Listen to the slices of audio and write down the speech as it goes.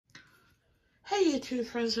Hey YouTube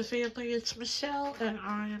friends and family, it's Michelle and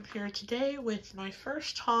I am here today with my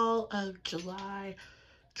first haul of July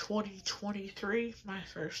 2023, my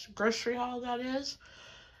first grocery haul that is.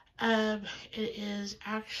 It is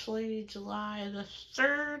actually July the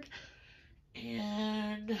 3rd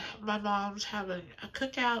and my mom's having a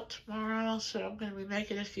cookout tomorrow, so I'm going to be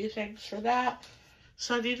making a few things for that.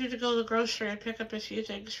 So I needed to go to the grocery and pick up a few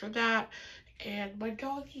things for that, and my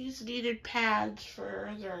doggies needed pads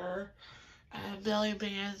for their belly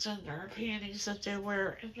bands and their panties that they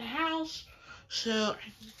wear in the house. So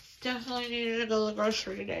I definitely needed to go to the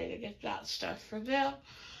grocery today to get that stuff for them.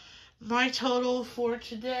 My total for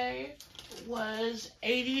today was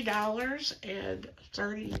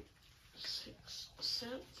 $80.36.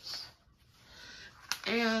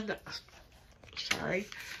 And, sorry,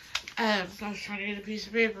 I was trying to get a piece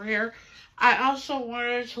of paper here. I also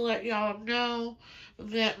wanted to let y'all know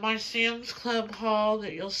that my Sam's Club haul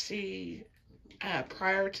that you'll see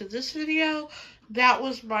prior to this video, that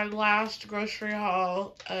was my last grocery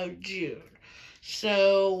haul of June.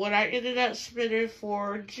 So what I ended up spending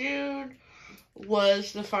for June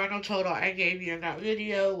was the final total I gave you in that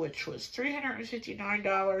video, which was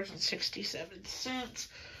 $359.67.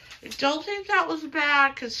 I don't think that was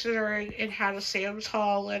bad considering it had a Sam's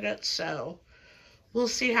haul in it, so we'll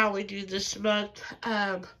see how we do this month.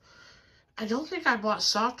 I don't think I bought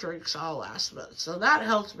soft drinks all last month, so that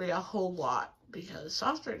helped me a whole lot because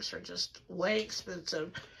soft drinks are just way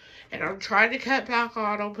expensive, and I'm trying to cut back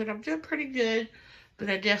on them, but I'm doing pretty good, but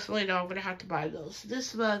I definitely know I'm going to have to buy those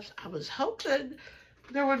this month. I was hoping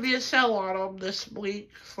there would be a sale on them this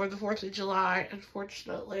week for the 4th of July.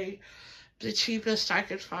 Unfortunately, the cheapest I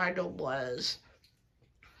could find them was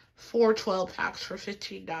 4 12-packs for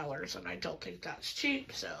 $15, and I don't think that's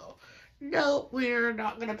cheap, so no, we're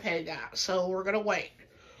not going to pay that, so we're going to wait.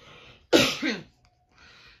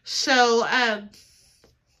 So,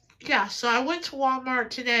 yeah, so I went to Walmart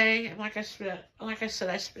today, and like I said, I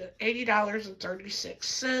spent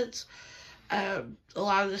 $80.36. A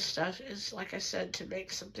lot of this stuff is, like I said, to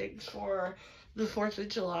make some things for the 4th of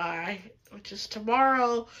July, which is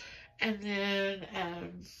tomorrow, and then,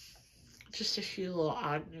 just a few little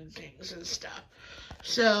odd new things and stuff.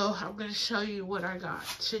 So, I'm going to show you what I got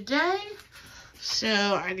today. So,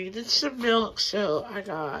 I needed some milk, so I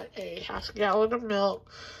got a half gallon of milk.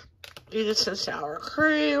 Needed some sour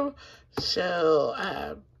cream, so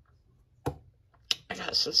I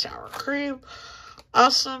got some sour cream.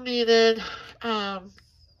 Also needed some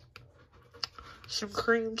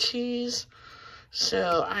cream cheese,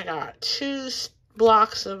 so I got 2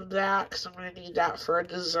 blocks of that because I'm going to need that for a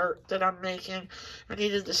dessert that I'm making. I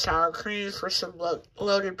needed the sour cream for some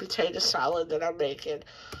loaded potato salad that I'm making.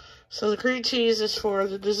 So the cream cheese is for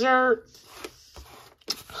the dessert.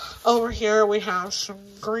 Over here we have some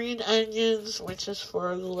green onions, which is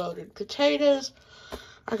for the loaded potatoes.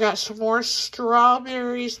 I got some more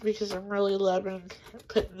strawberries because I'm really loving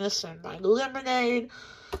putting this in my lemonade.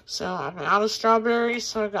 So I'm out of strawberries,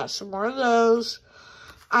 so I got some more of those.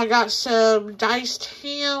 I got some diced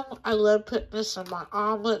ham. I love putting this in my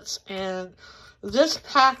omelets. And this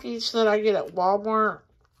package that I get at Walmart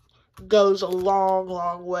goes a long,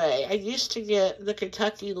 long way. I used to get the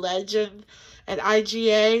Kentucky Legend at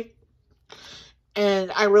IGA,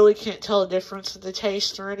 and I really can't tell a difference in the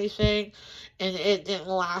taste or anything, and it didn't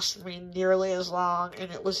last me nearly as long,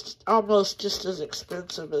 and it was almost just as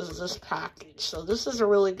expensive as this package. So this is a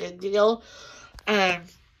really good deal,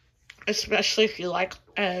 especially if you like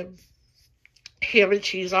ham and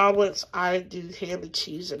cheese omelets. I do ham and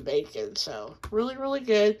cheese and bacon, so really, really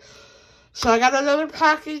good. So I got another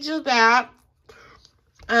package of that.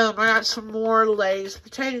 I got some more Lay's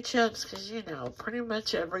potato chips, because, you know, pretty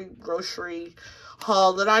much every grocery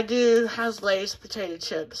haul that I do has Lay's potato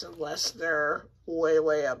chips, unless they're way,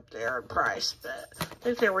 way up there in price. But I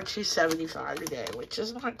think they were $2.75 today, which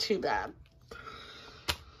is not too bad.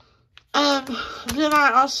 Then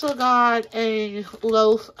I also got a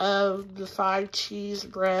loaf of the 5 cheese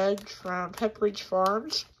bread from Pepperidge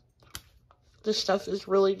Farms. This stuff is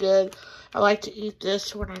really good. I like to eat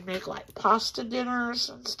this when I make, like, pasta dinners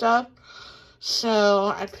and stuff.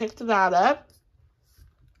 So, I picked that up.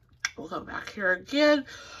 We'll go back here again.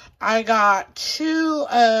 I got 2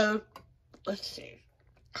 of, let's see.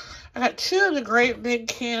 I got 2 of the great big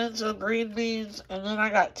cans of green beans, and then I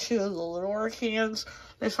got 2 of the littler cans.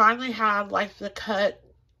 They finally had, like, the cut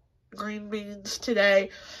green beans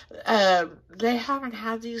today. They haven't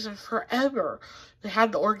had these in forever. They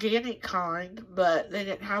had the organic kind, but they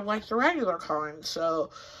didn't have like the regular kind.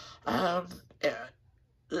 So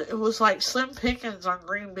it was like slim pickings on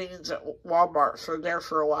green beans at Walmart for there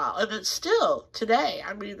for a while. And it's still today.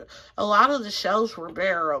 I mean, a lot of the shelves were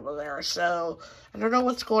bare over there. So I don't know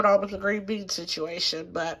what's going on with the green bean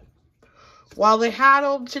situation. But while they had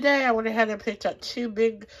them today, I went ahead and picked up 2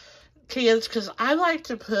 big cans because I like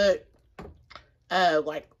to put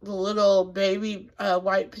like the little baby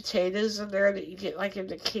white potatoes in there that you get like in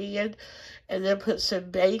the can, and then put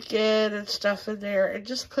some bacon and stuff in there, and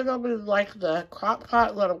just put them in like the crock pot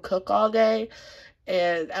and let them cook all day,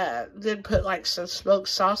 and then put like some smoked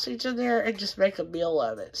sausage in there and just make a meal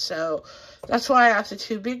of it. So that's why I got the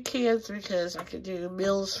 2 big cans, because I can do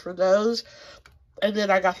meals for those, and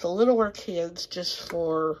then I got the littler cans just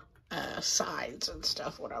for sides and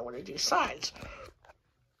stuff when I want to do sides.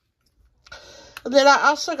 And then I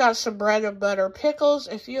also got some bread and butter pickles.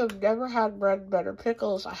 If you have never had bread and butter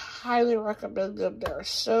pickles, I highly recommend them. They're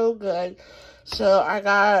so good. So I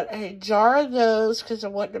got a jar of those because I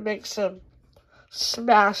want to make some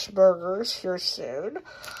smash burgers here soon.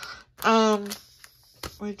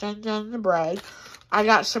 We've done the bread. I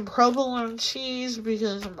got some provolone cheese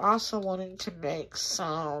because I'm also wanting to make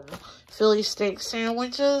some Philly steak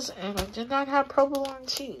sandwiches, and I did not have provolone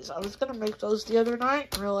cheese. I was going to make those the other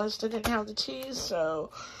night and realized I didn't have the cheese, so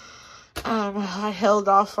I held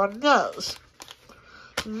off on those.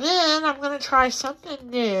 Then I'm going to try something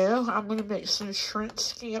new. I'm going to make some shrimp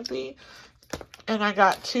scampi, and I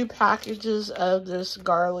got 2 packages of this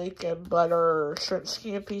garlic and butter shrimp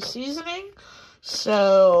scampi seasoning.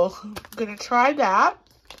 So, I'm going to try that.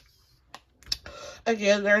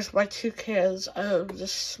 Again, there's my 2 cans of the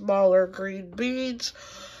smaller green beans.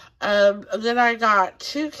 Then I got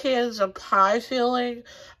 2 cans of pie filling.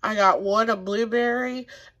 I got 1 of blueberry,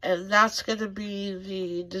 and that's going to be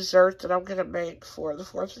the dessert that I'm going to make for the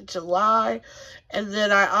 4th of July. And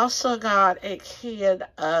then I also got a can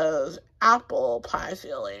of apple pie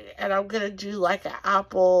filling, and I'm going to do like an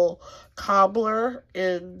apple cobbler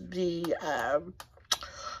in the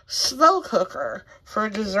slow cooker for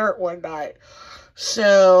dessert one night.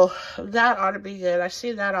 So that ought to be good. I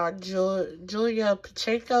see that on Julia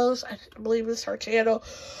Pacheco's, I believe is her channel.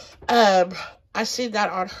 I see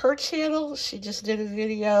that on her channel. She just did a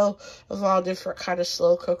video of all different kind of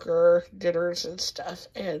slow cooker dinners and stuff,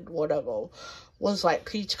 and one of them was like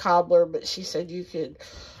peach cobbler, but she said you could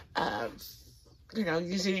you know,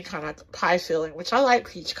 use any kind of pie filling, which I like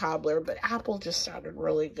peach cobbler, but apple just sounded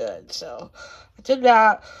really good. So I did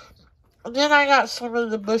that. And then I got some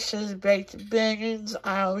of the Bush's baked beans.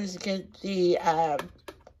 I always get the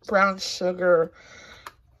brown sugar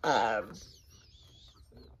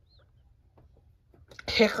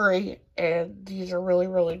hickory, and these are really,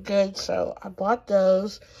 really good. So I bought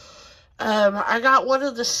those. I got one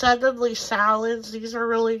of the suddenly salads. These are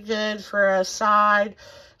really good for a side,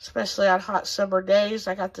 especially on hot summer days.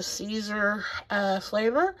 I got the Caesar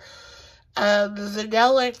flavor. The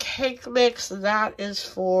vanilla cake mix, that is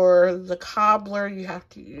for the cobbler. You have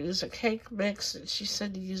to use a cake mix, and she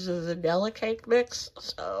said to use a vanilla cake mix,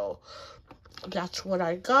 so that's what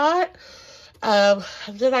I got. And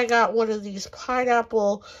then I got one of these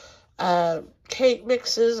pineapple cake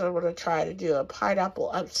mixes. I'm going to try to do a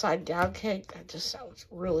pineapple upside down cake. That just sounds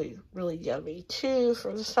really, really yummy too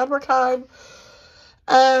for the summertime.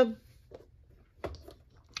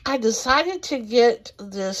 I decided to get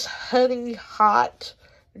this Honey Hot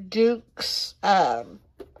Duke's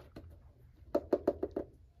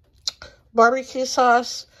barbecue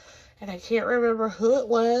sauce, and I can't remember who it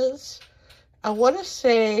was. I want to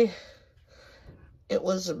say it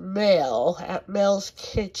was Mel at Mel's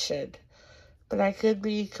Kitchen, but I could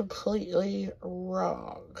be completely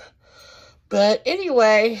wrong. But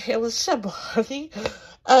anyway, it was somebody,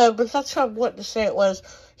 but that's what I'm wanting to say it was.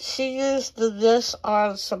 She used this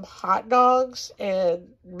on some hot dogs and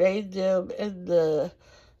made them in the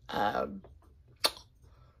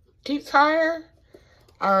deep fryer,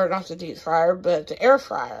 or not the deep fryer, but the air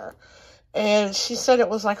fryer. And she said it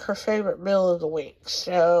was like her favorite meal of the week.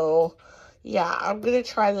 So, yeah, I'm going to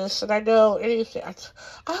try this. And I know anything, I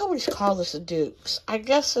always call this a Duke's. I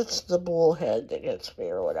guess it's the bullhead that gets me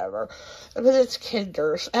or whatever. But it's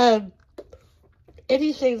Kinder's.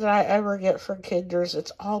 Anything that I ever get from Kinder's,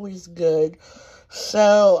 it's always good.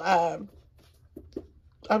 So,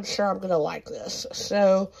 I'm sure I'm going to like this.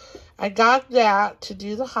 So, I got that to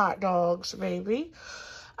do the hot dogs, maybe.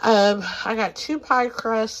 I got 2 pie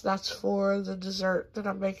crusts. That's for the dessert that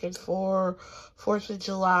I'm making for 4th of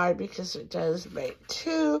July, because it does make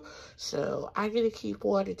 2. So, I'm going to keep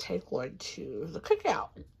one and take one to the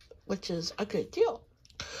cookout, which is a good deal.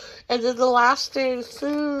 And then the last thing,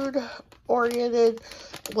 food oriented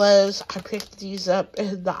was I picked these up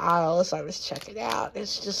in the aisle as I was checking out.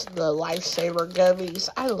 It's just the Lifesaver gummies.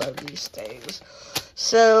 I love these things.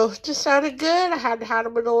 So, just sounded good. I hadn't had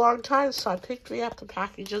them in a long time, so I picked me up a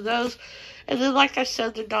package of those. And then, like I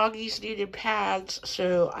said, the doggies needed pads,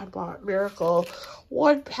 so I bought Miracle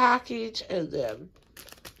 1 package, and then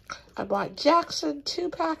I bought Jackson 2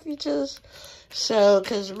 packages. So,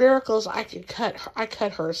 because Miracles, I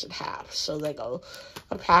cut hers in half, so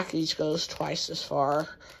a package goes twice as far.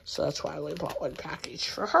 So that's why I only bought 1 package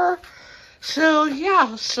for her. So,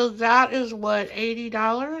 yeah, so that is what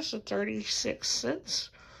 $80.36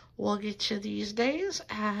 will get you these days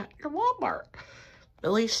at your Walmart,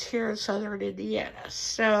 at least here in Southern Indiana.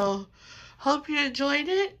 So, hope you enjoyed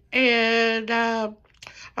it, and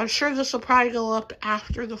I'm sure this will probably go up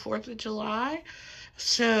after the 4th of July.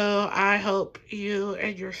 So, I hope you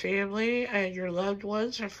and your family and your loved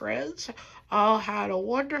ones and friends all had a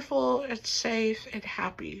wonderful and safe and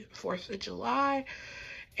happy 4th of July.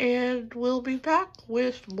 And we'll be back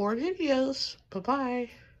with more videos. Bye-bye.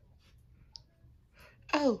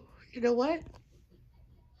 Oh, you know what?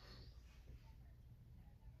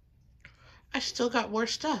 I still got more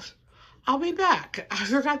stuff. I'll be back. I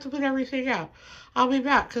forgot to put everything out. I'll be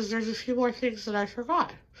back because there's a few more things that I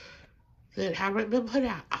forgot that haven't been put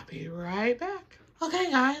out. I'll be right back. Okay,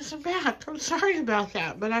 guys, I'm back. I'm sorry about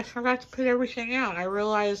that, but I forgot to put everything out. I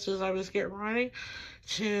realized as I was getting ready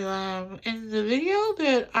to end the video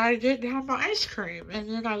that I didn't have my ice cream, and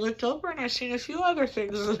then I looked over and I seen a few other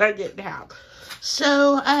things that I didn't have.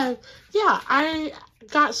 So yeah, I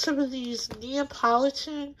got some of these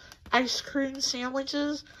Neapolitan ice cream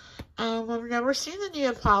sandwiches. I've never seen the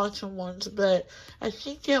Neapolitan ones, but I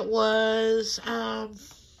think it was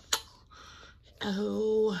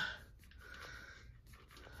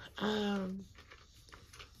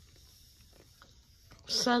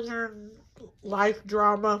Southern Life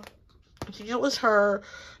Drama. I think it was her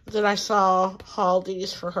that I saw haul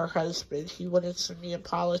these for her husband. He wanted some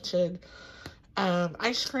Neapolitan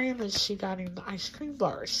ice cream, and she got him the ice cream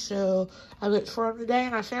bars. So I looked for them today,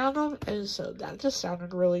 and I found them, and so that just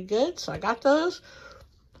sounded really good. So I got those.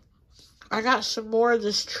 I got some more of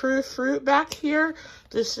this True Fruit back here.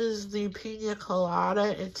 This is the Pina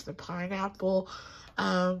Colada. It's the pineapple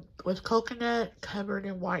with coconut covered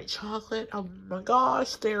in white chocolate. Oh my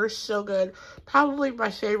gosh, they're so good. Probably my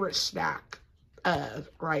favorite snack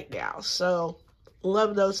right now. So,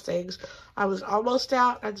 love those things. I was almost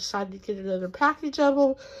out. I decided to get another package of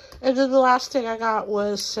them. And then the last thing I got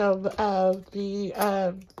was some of the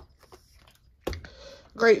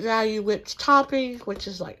Great Value whipped topping, which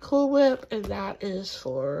is like Cool Whip, and that is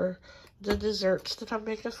for the desserts that I'm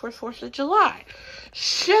making for 4th of July.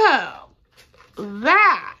 So,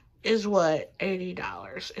 that is what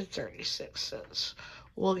 $80.36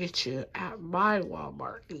 will get you at my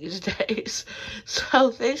Walmart these days.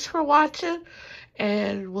 So, thanks for watching,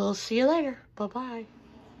 and we'll see you later. Bye-bye.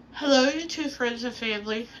 Hello, YouTube friends and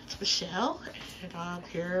family. It's Michelle, and I'm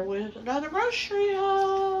here with another grocery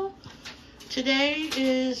haul. Today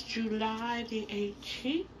is July the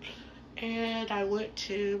 18th, and I went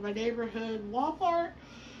to my neighborhood Walmart,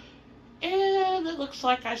 and it looks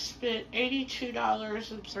like I spent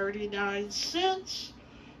 $82.39.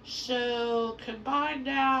 So combine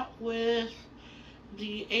that with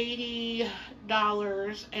the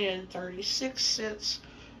 $80.36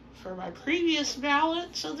 for my previous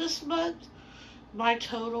balance of this month, my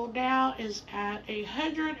total now is at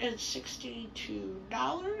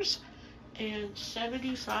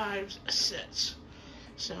 $162.75.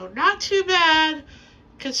 So not too bad,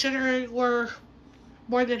 considering we're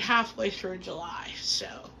more than halfway through July. So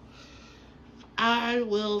I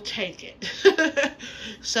will take it.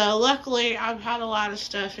 So luckily I've had a lot of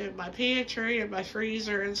stuff in my pantry and my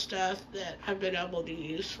freezer and stuff that I've been able to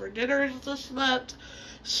use for dinners this month.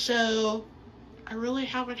 So I really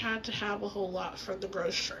haven't had to have a whole lot from the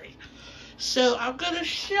grocery. So I'm going to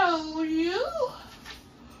show you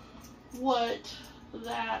what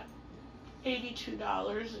that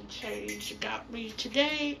 $82 and change got me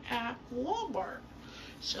today at Walmart.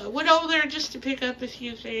 So I went over there just to pick up a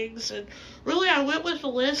few things, and really I went with the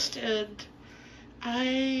list, and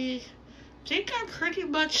I think I'm pretty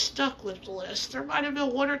much stuck with the list. There might have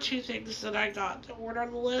been 1 or 2 things that I got that weren't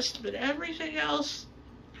on the list, but everything else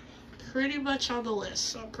pretty much on the list.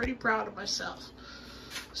 So I'm pretty proud of myself.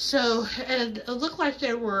 So, and it looked like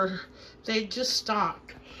they just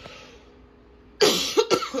stopped.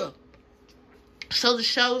 So the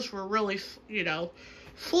shelves were really,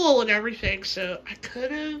 full and everything, so I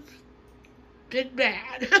could have been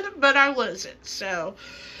mad, but I wasn't. So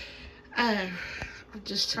I'm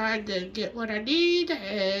just trying to get what I need,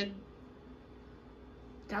 and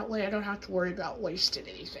That way I don't have to worry about wasting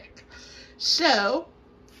anything. So,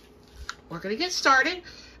 we're going to get started.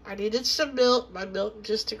 I needed some milk. My milk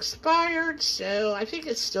just expired, so I think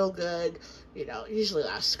it's still good. You know, it usually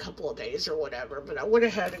lasts a couple of days or whatever, but I went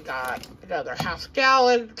ahead and got another half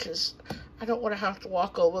gallon because I don't want to have to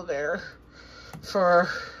walk over there for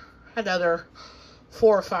another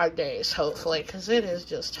 4 or 5 days, hopefully, because it is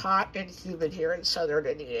just hot and humid here in southern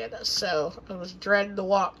Indiana, so I was dreading the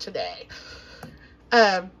walk today.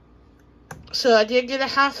 So I did get a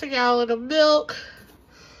half a gallon of milk.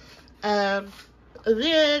 Then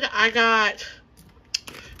I got,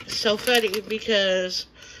 so funny because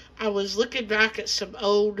I was looking back at some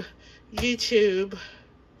old YouTube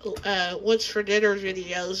What's for Dinner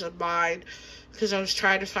videos of mine because I was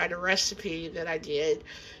trying to find a recipe that I did,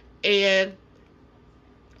 and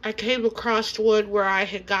I came across one where I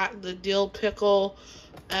had gotten the dill pickle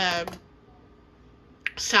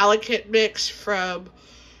salad kit mix from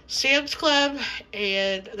Sam's Club,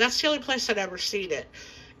 and that's the only place I'd ever seen it.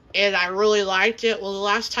 And I really liked it. Well, the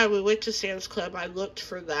last time we went to Sam's Club, I looked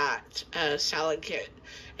for that salad kit,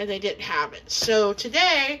 and they didn't have it. So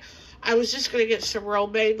today, I was just going to get some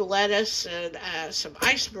romaine lettuce and some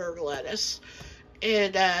iceberg lettuce,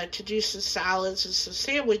 and to do some salads and some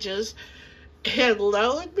sandwiches. And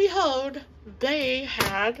lo and behold, they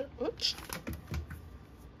had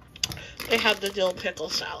the dill pickle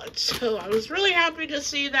salad. So I was really happy to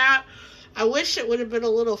see that. I wish it would have been a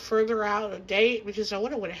little further out of date because I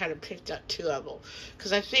would have went ahead and picked up 2 of them.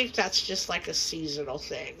 Because I think that's just like a seasonal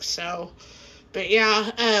thing. So, but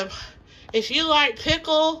yeah, if you like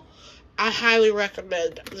pickle, I highly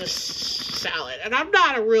recommend this salad. And I'm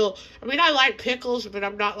not I like pickles, but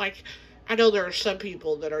I'm not like, I know there are some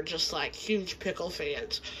people that are just like huge pickle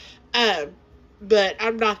fans. But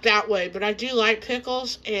I'm not that way. But I do like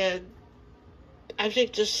pickles, and I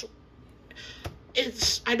think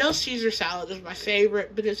I know Caesar salad is my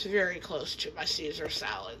favorite, but it's very close to my Caesar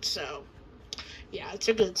salad. So, yeah, it's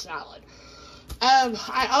a good salad.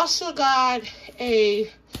 I also got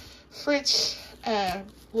a French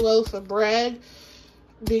loaf of bread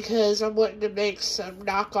because I'm wanting to make some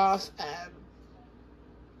knockoff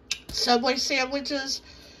Subway sandwiches.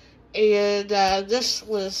 And this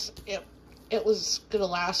was, it was going to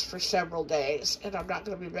last for several days, and I'm not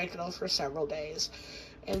going to be making them for several days.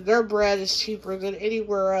 And their bread is cheaper than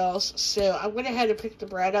anywhere else, so I went ahead and picked the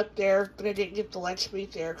bread up there, but I didn't get the lunch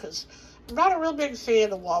meat there because I'm not a real big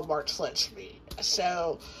fan of Walmart's lunch meat.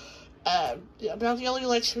 So, about the only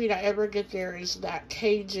lunch meat I ever get there is that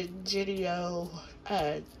Cajun Genio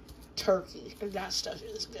turkey, and that stuff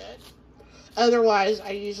is good. Otherwise,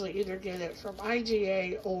 I usually either get it from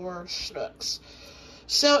IGA or Schnucks.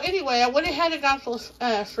 So anyway, I went ahead and got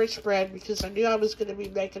the French bread because I knew I was going to be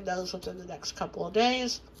making those within the next couple of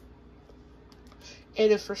days.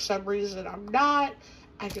 And if for some reason I'm not,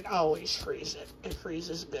 I can always freeze it. It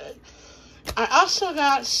freezes good. I also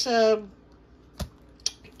got some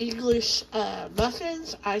English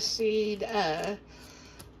muffins. I seen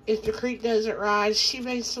If the Creek Doesn't Rise, she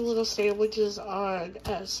made some little sandwiches on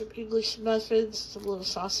some English muffins, some little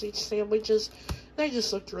sausage sandwiches. They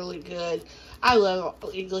just looked really good. I love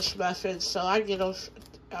English muffins, so I get them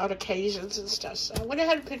on occasions and stuff. So I went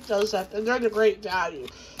ahead and picked those up, and they're the great value.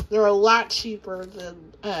 They're a lot cheaper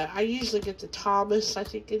than, I usually get the Thomas, I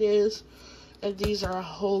think it is, and these are a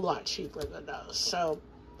whole lot cheaper than those. So,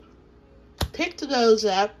 picked those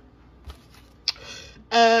up.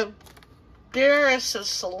 There is some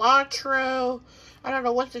cilantro. I don't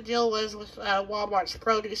know what the deal was with Walmart's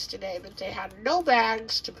produce today, but they had no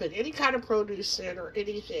bags to put any kind of produce in or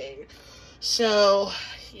anything. So,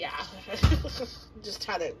 yeah, just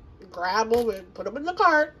had to grab them and put them in the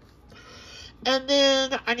cart. And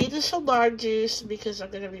then I needed some lime juice because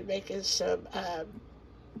I'm going to be making some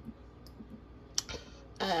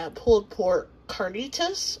pulled pork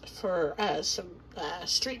carnitas for some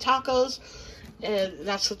street tacos. And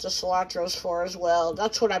that's what the cilantro's for as well.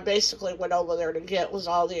 That's what I basically went over there to get, was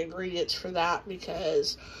all the ingredients for that,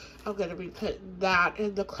 because I'm going to be putting that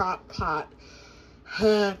in the crock pot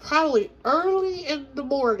probably early in the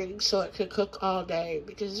morning so it can cook all day,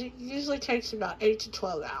 because it usually takes about 8 to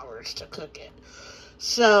 12 hours to cook it.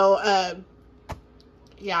 So,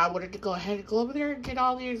 yeah, I wanted to go ahead and go over there and get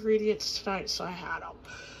all the ingredients tonight, so I had them.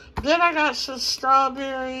 Then I got some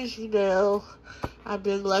strawberries, you know. I've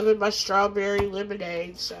been loving my strawberry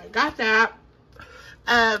lemonade, so I got that.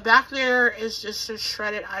 Back there is just some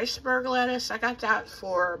shredded iceberg lettuce. I got that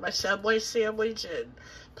for my Subway sandwich and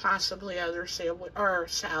possibly other sandwich or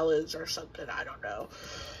salads or something. I don't know.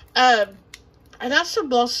 I got some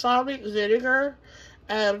balsamic vinegar.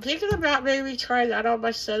 I'm thinking about maybe trying that on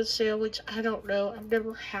my son's sandwich. I don't know. I've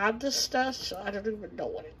never had this stuff, so I don't even know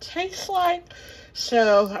what it tastes like.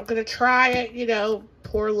 So I'm going to try it, you know,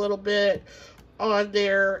 pour a little bit on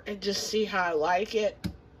there and just see how I like it.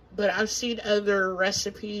 But I've seen other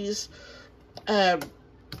recipes where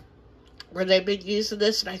they've been using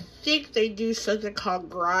this, and I think they do something called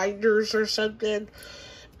grinders or something,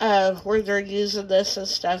 where they're using this and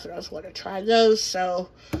stuff, and I just want to try those. So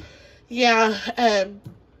yeah,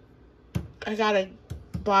 I got a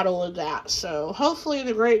bottle of that. So hopefully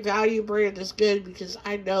the Great Value brand is good, because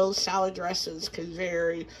I know salad dressings can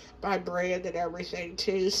vary by brand and everything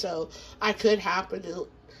too. So I could happen to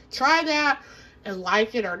try that and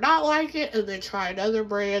like it or not like it, and then try another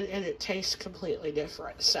brand and it tastes completely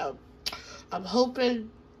different. So I'm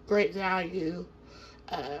hoping Great Value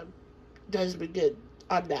does me good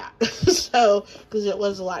on that. So, because it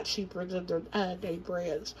was a lot cheaper than their name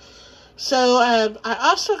brands. So, I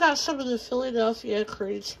also got some of the Philadelphia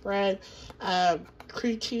cream spread,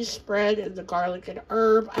 cream cheese spread, and the garlic and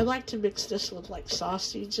herb. I like to mix this with, like,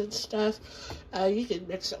 sausage and stuff. You can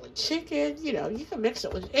mix it with chicken. You know, you can mix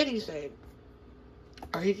it with anything.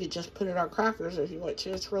 Or you can just put it on crackers if you want to.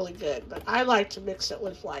 It's really good. But I like to mix it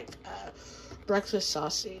with, like, breakfast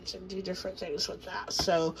sausage and do different things with that.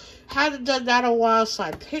 So, hadn't done that in a while, so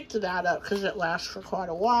I picked that up because it lasts for quite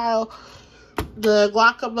a while. The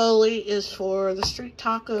guacamole is for the street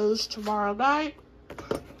tacos tomorrow night,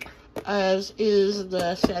 as is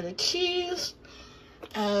the feta cheese.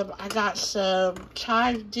 I got some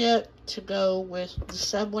chive dip to go with the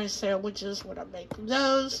Subway sandwiches when I'm making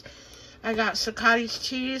those. I got some cottage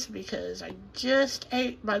cheese because I just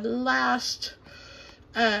ate my last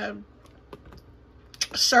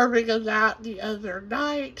serving of that the other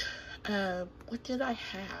night. What did I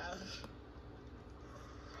have?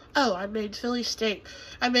 Oh, I made Philly steak.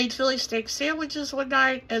 I made Philly steak sandwiches one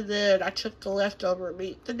night, and then I took the leftover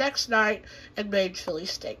meat the next night and made Philly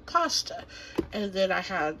steak pasta. And then I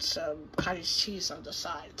had some cottage cheese on the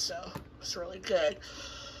side, so it's really good.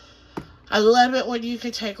 I love it when you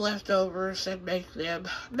can take leftovers and make them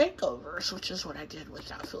makeovers, which is what I did with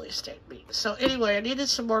that Philly steak meat. So anyway, I needed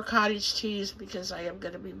some more cottage cheese because I am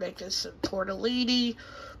going to be making some tortellini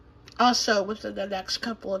also within the next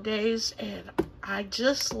couple of days, and I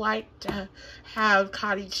just like to have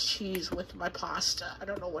cottage cheese with my pasta. I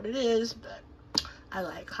don't know what it is, but I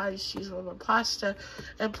like cottage cheese with my pasta.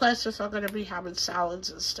 And plus, if I'm going to be having salads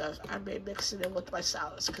and stuff, I may mix it in with my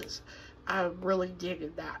salads because I'm really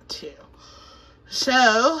digging that too. So,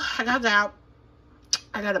 I got that.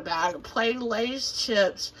 I got a bag of plain Lay's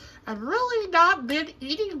chips. I've really not been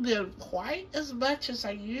eating them quite as much as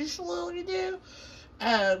I usually do.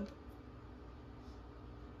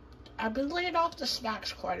 I've been laying off the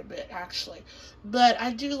snacks quite a bit, actually. But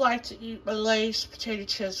I do like to eat my Lay's potato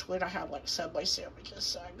chips when I have, like, Subway sandwiches.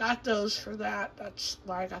 So I got those for that. That's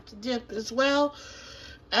why I got the dip as well.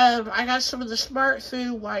 I got some of the Smart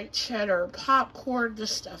Food white cheddar popcorn.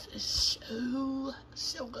 This stuff is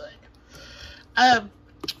so good. I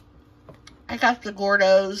got the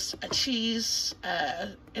Gordo's cheese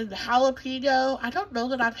in the jalapeno. I don't know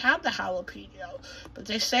that I've had the jalapeno, but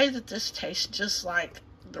they say that this tastes just like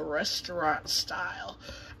the restaurant style.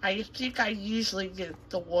 I think I usually get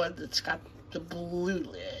the one that's got the blue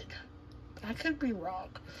lid. I could be wrong.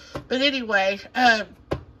 But anyway,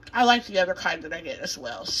 I like the other kind that I get as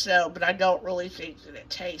well. So, but I don't really think that it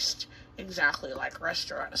tastes exactly like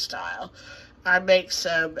restaurant style. I make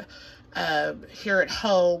some here at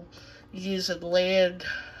home using Land,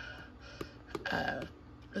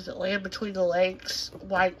 is it Land Between the Lakes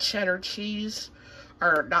white cheddar cheese?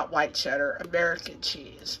 Or not white cheddar, American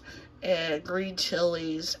cheese, and green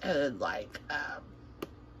chilies, and like, I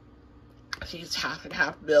think it's half and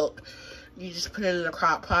half milk. You just put it in the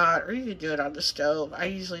crock pot, or you can do it on the stove. I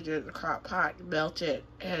usually do it in the crock pot, you melt it,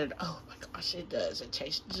 and oh my gosh, it does. It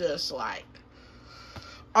tastes just like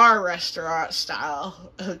our restaurant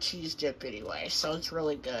style of cheese dip anyway, so it's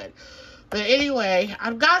really good. But anyway,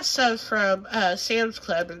 I've got some from Sam's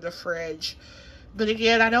Club in the fridge. But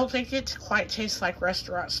again, I don't think it quite tastes like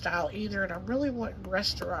restaurant style either, and I'm really wanting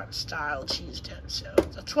restaurant style cheese dip. So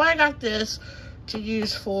that's why I got this to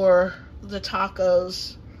use for the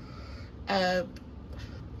tacos.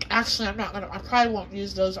 Actually, I probably won't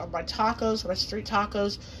use those on my tacos, my street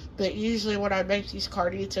tacos, but usually when I make these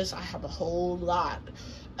carnitas, I have a whole lot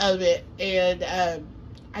of it, and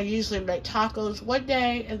I usually make tacos one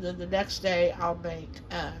day, and then the next day I'll make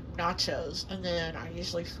nachos, and then I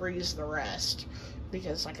usually freeze the rest,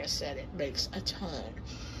 because like I said, it makes a ton.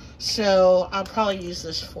 So I'll probably use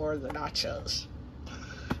this for the nachos.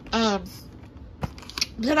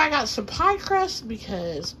 Then I got some pie crust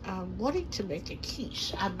because I'm wanting to make a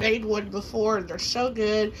quiche. I've made one before and they're so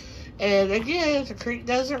good. And again, the creek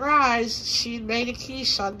doesn't rise. She made a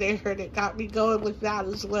quiche on there and it got me going with that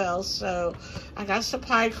as well. So I got some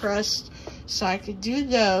pie crust so I could do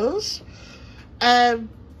those.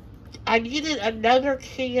 I needed another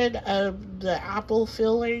can of the apple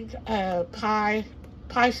filling pie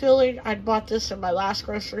filling. I bought this in my last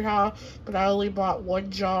grocery haul, but I only bought one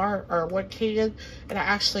jar or one can, and I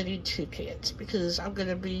actually need 2 cans because I'm going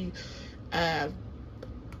to be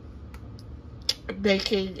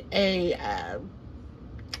making a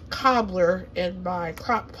cobbler in my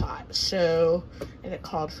crock pot. So, and it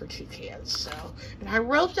called for 2 cans. So, and I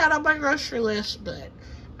wrote that on my grocery list, but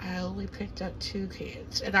I only picked up 2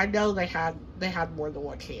 cans, and I know they had more than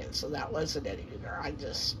 1 can, so that wasn't it either. I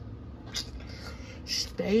just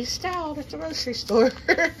spaced out at the grocery store.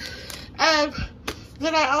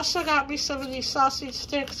 Then I also got me some of these sausage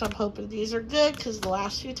sticks. I'm hoping these are good because the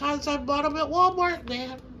last few times I bought them at Walmart, they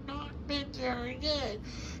have not been very good.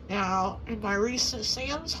 Now, in my recent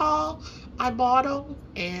Sam's haul, I bought them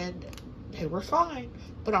and they were fine,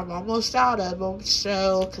 but I'm almost out of them.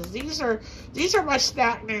 So, because these are my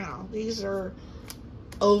snack now. These are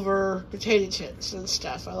over potato chips and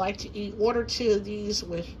stuff. I like to eat 1 or 2 of these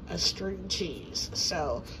with a string cheese.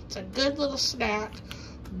 So, it's a good little snack,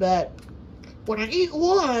 but when I eat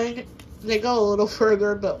one, they go a little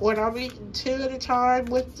further, but when I'm eating 2 at a time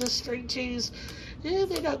with the string cheese, yeah,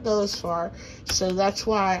 they don't go as far. So that's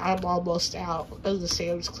why I'm almost out of the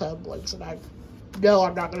Sam's Club ones, and I know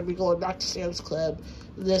I'm not going to be going back to Sam's Club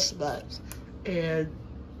this month, and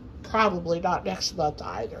probably not next month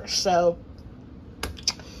either. So,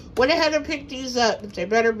 went ahead and picked these up, but they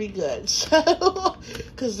better be good, so,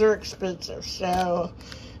 because they're expensive. So,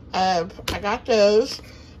 I got those.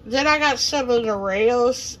 Then I got some of the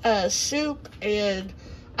Rayo's soup, and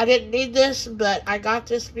I didn't need this, but I got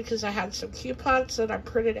this because I had some coupons that I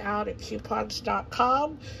printed out at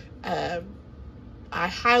coupons.com. I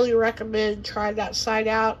highly recommend trying that site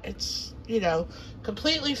out. It's,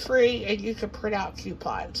 completely free, and you can print out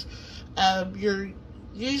coupons. You're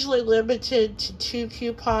usually limited to 2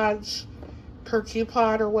 coupons per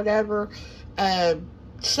coupon or whatever.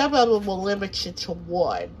 Some of them will limit you to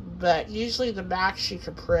 1, but usually the max you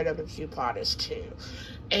can print of a coupon is 2.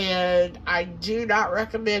 And I do not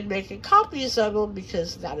recommend making copies of them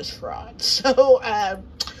because that is fraud. So,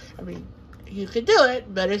 you can do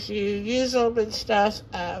it, but if you use them and stuff,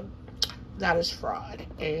 that is fraud.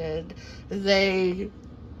 And they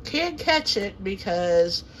can catch it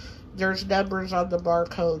because there's numbers on the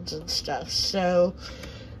barcodes and stuff. So,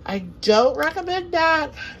 I don't recommend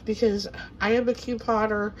that because I am a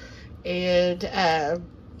couponer, and, I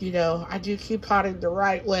do couponing the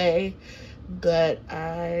right way, but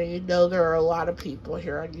I know there are a lot of people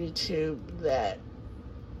here on YouTube that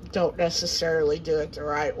don't necessarily do it the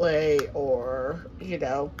right way, or,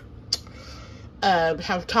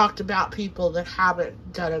 have talked about people that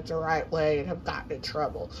haven't done it the right way and have gotten in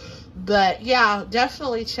trouble. But yeah,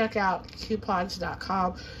 definitely check out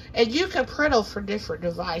coupons.com, and you can print them for different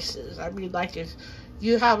devices. Like if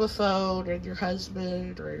you have a phone and your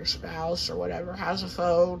husband or your spouse or whatever has a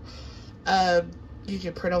phone, you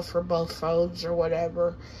can print them for both phones or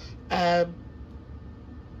whatever.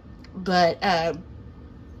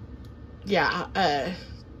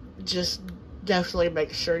 Just definitely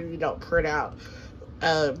make sure you don't print out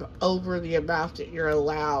over the amount that you're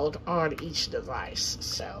allowed on each device.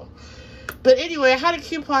 So, but anyway, I had a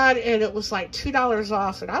coupon and it was like $2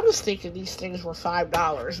 off, and I was thinking these things were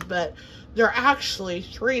 $5, but they're actually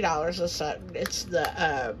 $3 or something. It's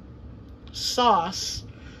the sauce,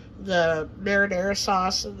 the marinara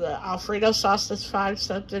sauce and the Alfredo sauce, that's $5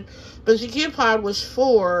 something, but the coupon was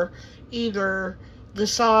for either the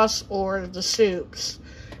sauce or the soups.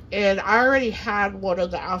 And I already had one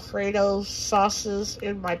of the Alfredo sauces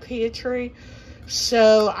in my pantry,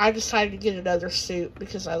 so I decided to get another soup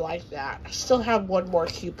because I like that. I still have one more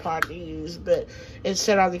coupon to use, but it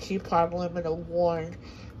said on the coupon limit of 1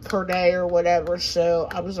 per day or whatever, so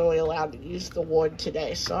I was only allowed to use the 1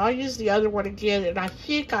 today. So I'll use the other one again, and I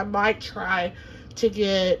think I might try to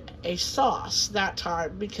get a sauce that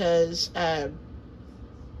time because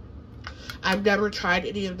I've never tried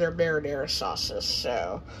any of their marinara sauces,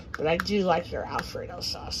 so, but I do like their Alfredo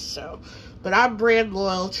sauce, so, but I'm brand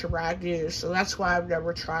loyal to Ragu, so that's why I've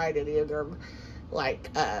never tried any of their,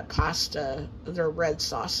 pasta, their red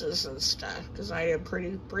sauces and stuff, because I am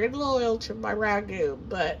pretty brand loyal to my Ragu.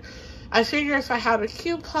 But I figure if I have a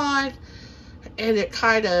coupon, and it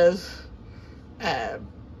kind of,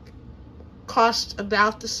 cost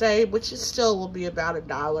about the same, which is still will be about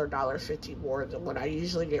 $1.50 more than what I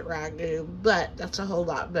usually get Ragu, but that's a whole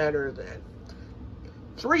lot better than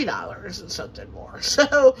 $3 and something more.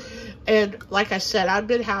 So, and like I said, I've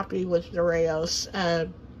been happy with the Rayos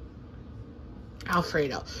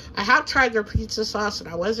Alfredo. I have tried their pizza sauce, and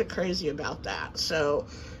I wasn't crazy about that. So,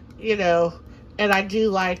 you know, and I do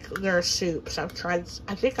like their soups. I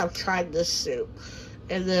think I've tried this soup.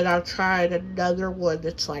 And then I've tried another one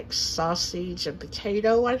that's like sausage and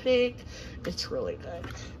potato, I think. It's really good.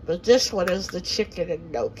 But this one is the chicken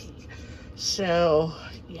and gnocchi. So,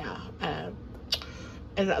 yeah. And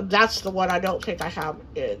that's the one I don't think I have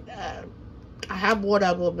in... I have one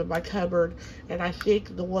of them in my cupboard. And I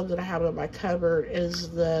think the one that I have in my cupboard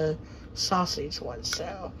is the sausage one.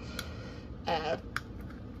 So, I'll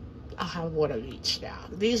have one of each now.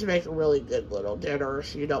 These make a really good little dinner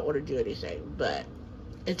if you don't want to do anything. But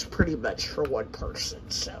it's pretty much for one person,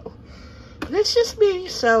 so. And it's just me,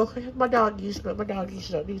 so. My doggies, but my doggies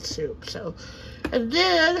don't need soup, so. And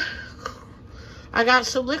then, I got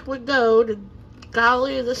some liquid gold, and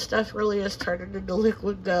golly, this stuff really is turning into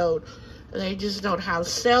liquid gold. They just don't have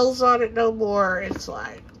sales on it no more. It's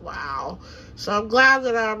like, wow. So I'm glad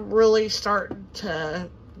that I'm really starting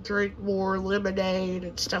to drink more lemonade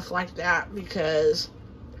and stuff like that, because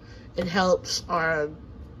it helps on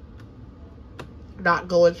not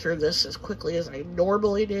going through this as quickly as I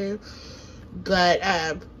normally do. But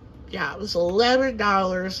yeah, it was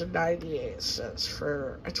 $11.98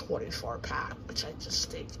 for a 24 pack, which I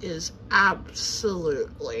just think is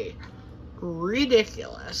absolutely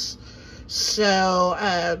ridiculous. So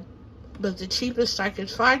but the cheapest I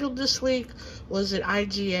could find them this week was at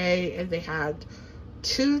IGA, and they had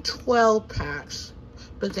 2 12 packs,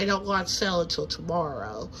 but they don't go on sale until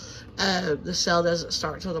tomorrow. The sale doesn't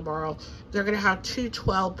start until tomorrow. They're going to have 2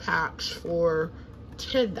 12 packs for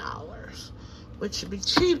 $10, which would be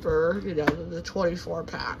cheaper, you know, than the 24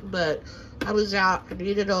 pack. But I was out, I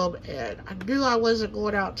needed them, and I knew I wasn't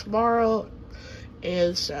going out tomorrow.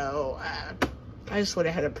 And so I just went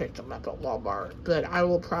ahead and picked them up at Walmart. But I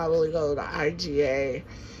will probably go to IGA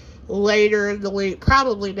later in the week,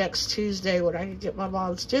 probably next Tuesday, when I can get my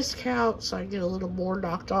mom's discount, so I can get a little more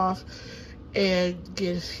knocked off and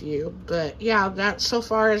get a few. But yeah, that so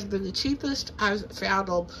far has been the cheapest I've found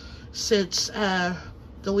them since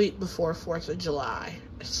the week before 4th of July.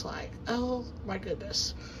 It's like, oh my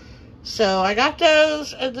goodness. So I got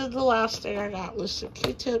those, and then the last thing I got was some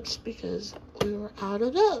Q-tips, because we were out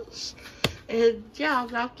of those. And yeah,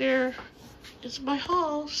 out there is my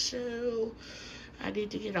haul, so I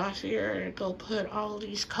need to get off here and go put all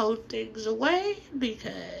these cold things away,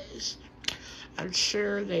 because I'm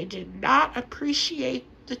sure they did not appreciate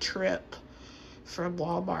the trip from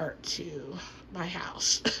Walmart to my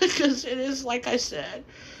house, because it is, like I said,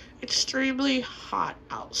 extremely hot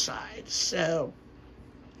outside. So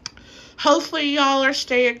hopefully y'all are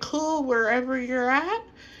staying cool wherever you're at,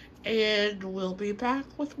 and we'll be back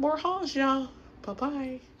with more hauls, y'all.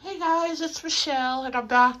 Bye-bye. Hey guys, it's Michelle, and I'm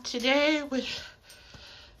back today with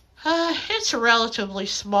it's a relatively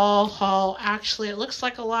small haul. Actually, it looks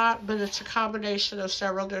like a lot, but it's a combination of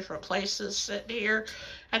several different places sitting here.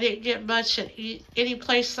 I didn't get much at any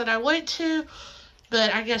place that I went to,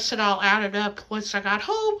 but I guess it all added up once I got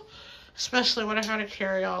home, especially when I had to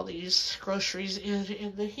carry all these groceries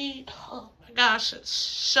in the heat. Oh my gosh, it's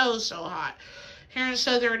so hot. Here in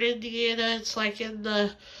southern Indiana, it's like in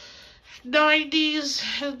the 90s,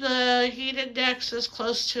 and the heat index is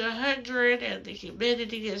close to 100, and the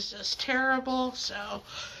humidity is just terrible. So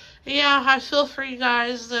yeah, I feel for you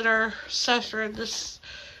guys that are suffering this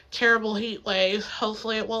terrible heat wave.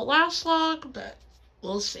 Hopefully it won't last long, but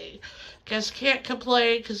we'll see. Guess can't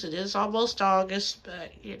complain, because it is almost August,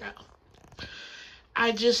 but you know,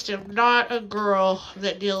 I just am not a girl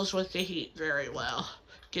that deals with the heat very well.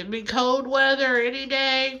 Give me cold weather any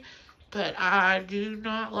day, but I do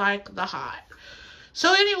not like the hot.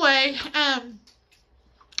 So anyway,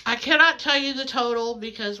 I cannot tell you the total,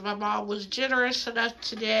 because my mom was generous enough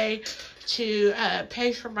today to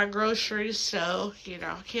pay for my groceries. So, you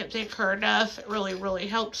know, I can't thank her enough. It really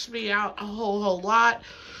helps me out a whole lot.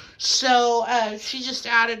 So she just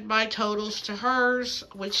added my totals to hers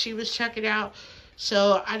when she was checking out.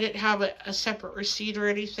 So I didn't have a separate receipt or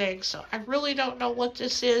anything. So I really don't know what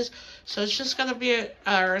this is. So it's just going to be,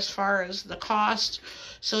 as far as the cost.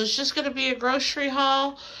 So it's just going to be a grocery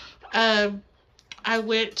haul. I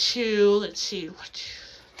went to, let's see,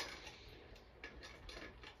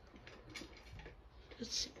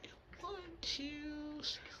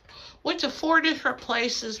 went to 4 different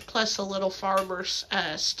places plus a little farmer's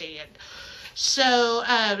stand. So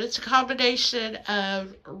it's a combination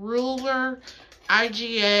of Ruler,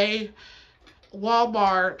 IGA,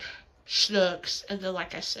 Walmart, Schnucks, and then,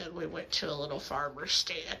 like I said, we went to a little farmer's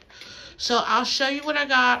stand. So I'll show you what I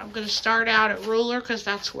got. I'm going to start out at Ruler because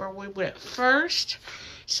that's where we went first.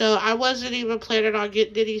 So I wasn't even planning on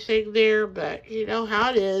getting anything there, but you know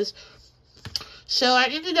how it is. So I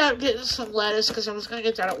ended up getting some lettuce because I was going to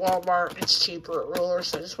get that at Walmart. It's cheaper at Ruler,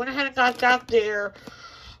 so I just went ahead and got that there.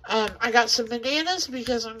 I got some bananas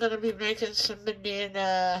because I'm going to be making some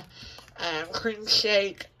banana cream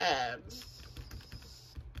shake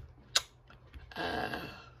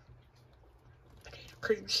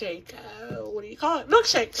what do you call it?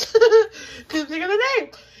 Milkshakes. Couldn't think of the name.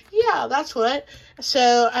 Yeah, that's what.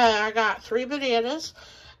 So, I got 3 bananas.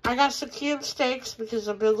 I got some cube steaks because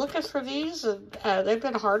I've been looking for these, and they've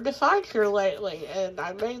been hard to find here lately. And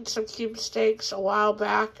I made some cube steaks a while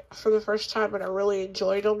back for the first time, and I really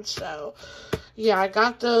enjoyed them. So, yeah, I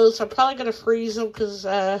got those. I'm probably going to freeze them because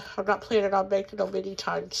I'm not planning on making them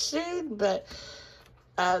anytime soon, but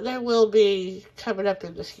they will be coming up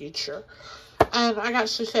in the future. I got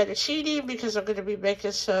some fettuccine because I'm going to be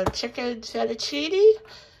making some chicken fettuccine.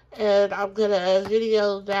 And I'm going to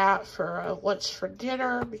video that for what's for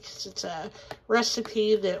dinner because it's a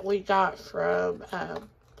recipe that we got from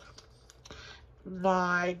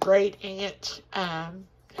my great aunt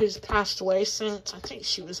who's passed away since. I think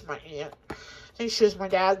she was my aunt. I think she was my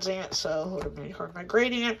dad's aunt, so I would have made her my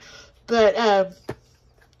great aunt. But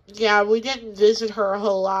yeah, we didn't visit her a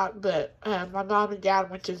whole lot, but my mom and dad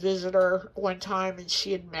went to visit her one time and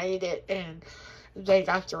she had made it, and they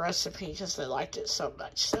got the recipe because they liked it so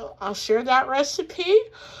much. So I'll share that recipe.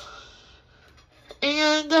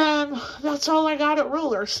 And that's all I got at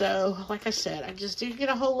Ruler. So, like I said, I just didn't get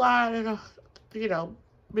a whole lot in,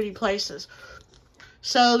 many places.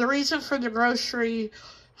 So the reason for the grocery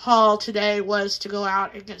haul today was to go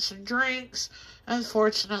out and get some drinks.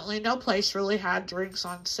 Unfortunately, no place really had drinks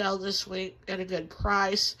on sale this week at a good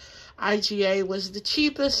price. IGA was the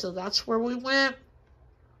cheapest, so that's where we went.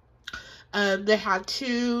 They had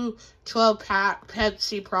 2 12-pack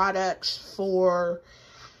Pepsi products for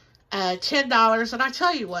 $10. And I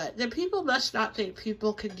tell you what, the people must not think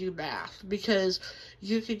people can do math, because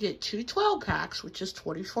you can get 2 12-packs, which is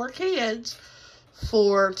 24 cans,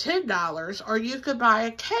 for $10, or you could buy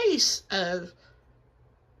a case of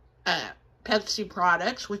Pepsi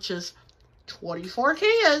products, which is 24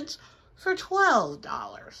 cans, for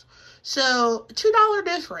 $12. So, $2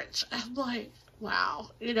 difference. I'm like, wow.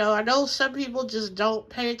 You know, I know some people just don't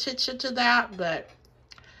pay attention to that, but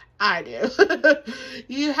I do.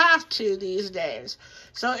 You have to these days.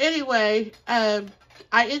 So anyway, I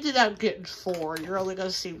ended up getting 4. You're only going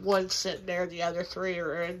to see 1 sitting there. The other 3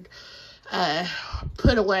 are in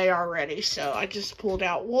put away already. So I just pulled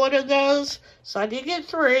out 1 of those. So I did get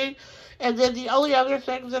 3. And then the only other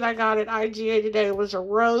thing that I got at IGA today was a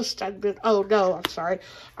roast. I got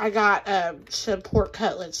some pork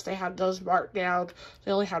cutlets. They had those marked down.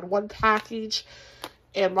 They only had 1 package.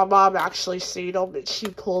 And my mom actually seen them, and she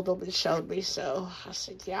pulled them and showed me. So I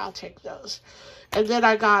said, yeah, I'll take those. And then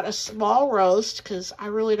I got a small roast, because I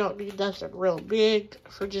really don't need nothing real big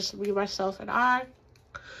for just me, myself, and I.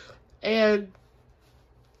 And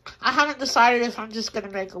I haven't decided if I'm just going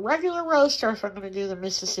to make a regular roast or if I'm going to do the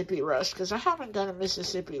Mississippi roast, because I haven't done a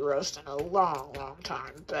Mississippi roast in a long, long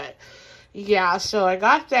time. But, yeah, so I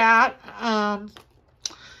got that. And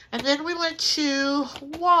then we went to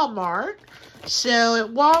Walmart. So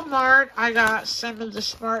at Walmart, I got some of the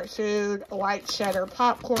Smart Food white cheddar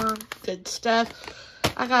popcorn. Good stuff.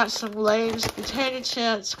 I got some Lay's potato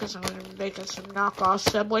chips because I'm going to be making some knockoff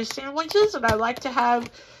Subway sandwiches, and I like to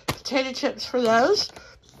have potato chips for those.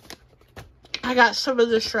 I got some of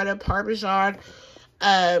the shredded Parmesan,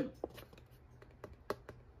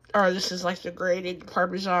 or this is like the grated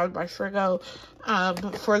Parmesan by Frigo,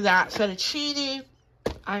 for that fettuccine.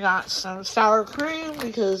 I got some sour cream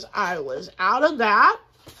because I was out of that.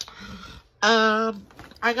 I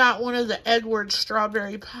got one of the Edwards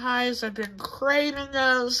strawberry pies. I've been craving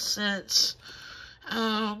those since,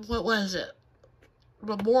 what was it?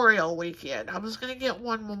 Memorial weekend. I was going to get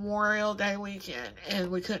one Memorial Day weekend,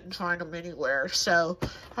 and we couldn't find them anywhere. So,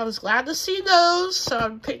 I was glad to see those. So, I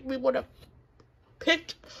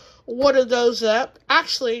picked one of those up.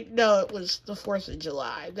 Actually, no, it was the 4th of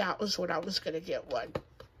July. That was when I was going to get one.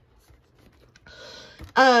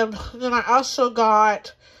 Then I also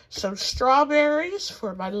got some strawberries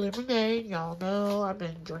for my lemonade. Y'all know I've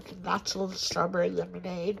been drinking lots of strawberry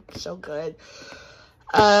lemonade. So good.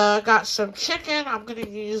 Got some chicken. I'm going to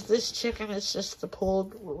use this chicken. It's just the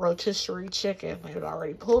pulled rotisserie chicken. They've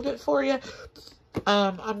already pulled it for you.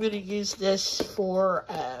 I'm going to use this for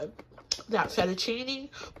that fettuccine.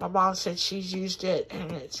 My mom said she's used it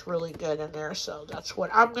and it's really good in there, so that's what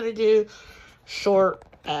I'm going to do. Short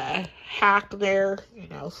hack there, you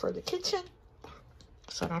know, for the kitchen,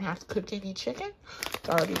 so I don't have to cook any chicken. It's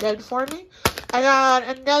already done for me. I got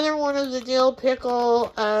another one of the dill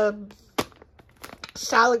pickle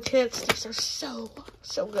salad kits. These are so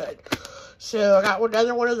good. So I got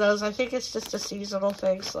another one of those. I think it's just a seasonal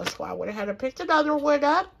thing, so that's why I went ahead and picked another one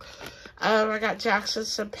up. I got Jackson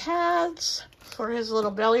some pads for his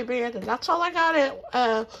little belly band, and that's all I got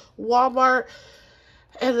at Walmart.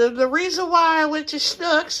 And then the reason why I went to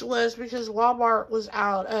Schnucks was because Walmart was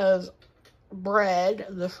out of bread,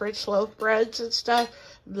 the French loaf breads and stuff.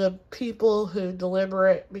 The people who deliver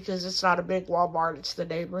it, because it's not a big Walmart, it's the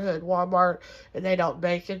neighborhood Walmart, and they don't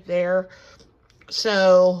make it there.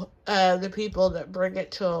 So, the people that bring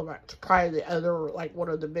it to them, it's probably the other, like one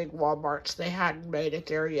of the big Walmarts, they hadn't made it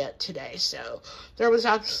there yet today. So, there was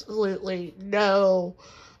absolutely no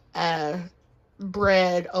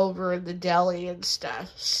bread over in the deli and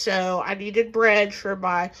stuff. So, I needed bread for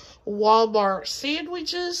my Walmart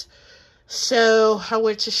sandwiches. So, I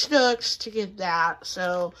went to Schnucks to get that.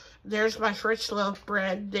 So, there's my French loaf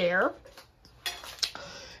bread there.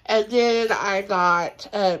 And then I got,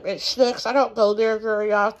 at Schnucks, I don't go there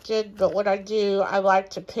very often, but when I do, I like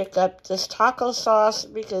to pick up this taco sauce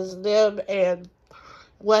because them and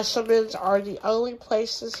Wesselman's are the only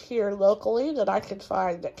places here locally that I can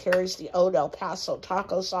find that carries the Old El Paso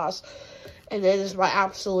taco sauce. And it is my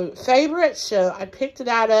absolute favorite, so I picked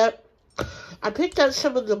that up. I picked up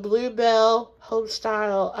some of the Bluebell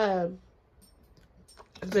Homestyle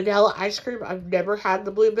vanilla ice cream. I've never had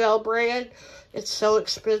the Bluebell brand. It's so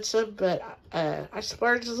expensive, but I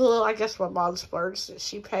splurged a little. I guess my mom splurged that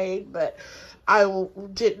she paid, but I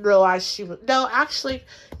didn't realize she would. No, actually,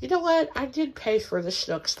 you know what? I did pay for the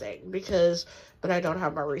Schnucks thing, but I don't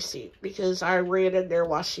have my receipt because I ran in there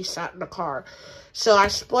while she sat in the car. So I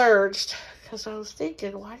splurged because I was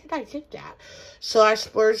thinking, why did I get that? So I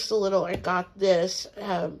splurged a little and got this.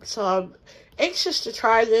 So I'm anxious to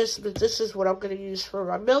try this, but this is what I'm going to use for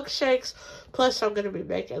my milkshakes. Plus, I'm going to be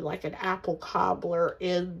making like an apple cobbler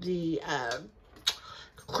in the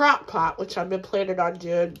crock pot, which I've been planning on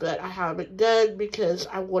doing, but I haven't done because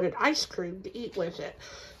I wanted ice cream to eat with it.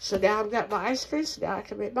 So now I've got my ice cream, so now I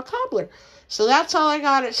can make my cobbler. So that's all I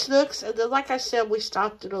got at Schnucks. And then, like I said, we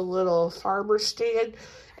stopped at a little farmer stand,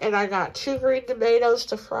 and I got 2 green tomatoes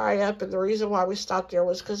to fry up. And the reason why we stopped there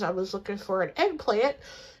was because I was looking for an eggplant,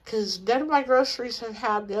 because none of my groceries have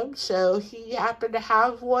had them. So he happened to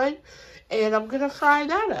have one, and I'm going to fry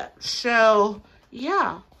that up. So,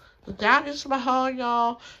 yeah, that is my haul,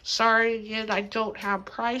 y'all. Sorry again, I don't have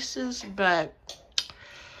prices, but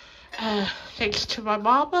thanks to my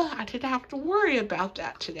mama, I didn't have to worry about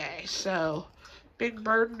that today. So, big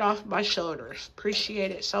burden off my shoulders. Appreciate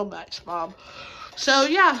it so much, Mom. So,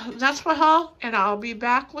 yeah, that's my haul, and I'll be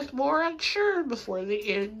back with more, I'm sure, before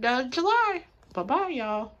the end of July. Bye-bye,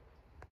 y'all.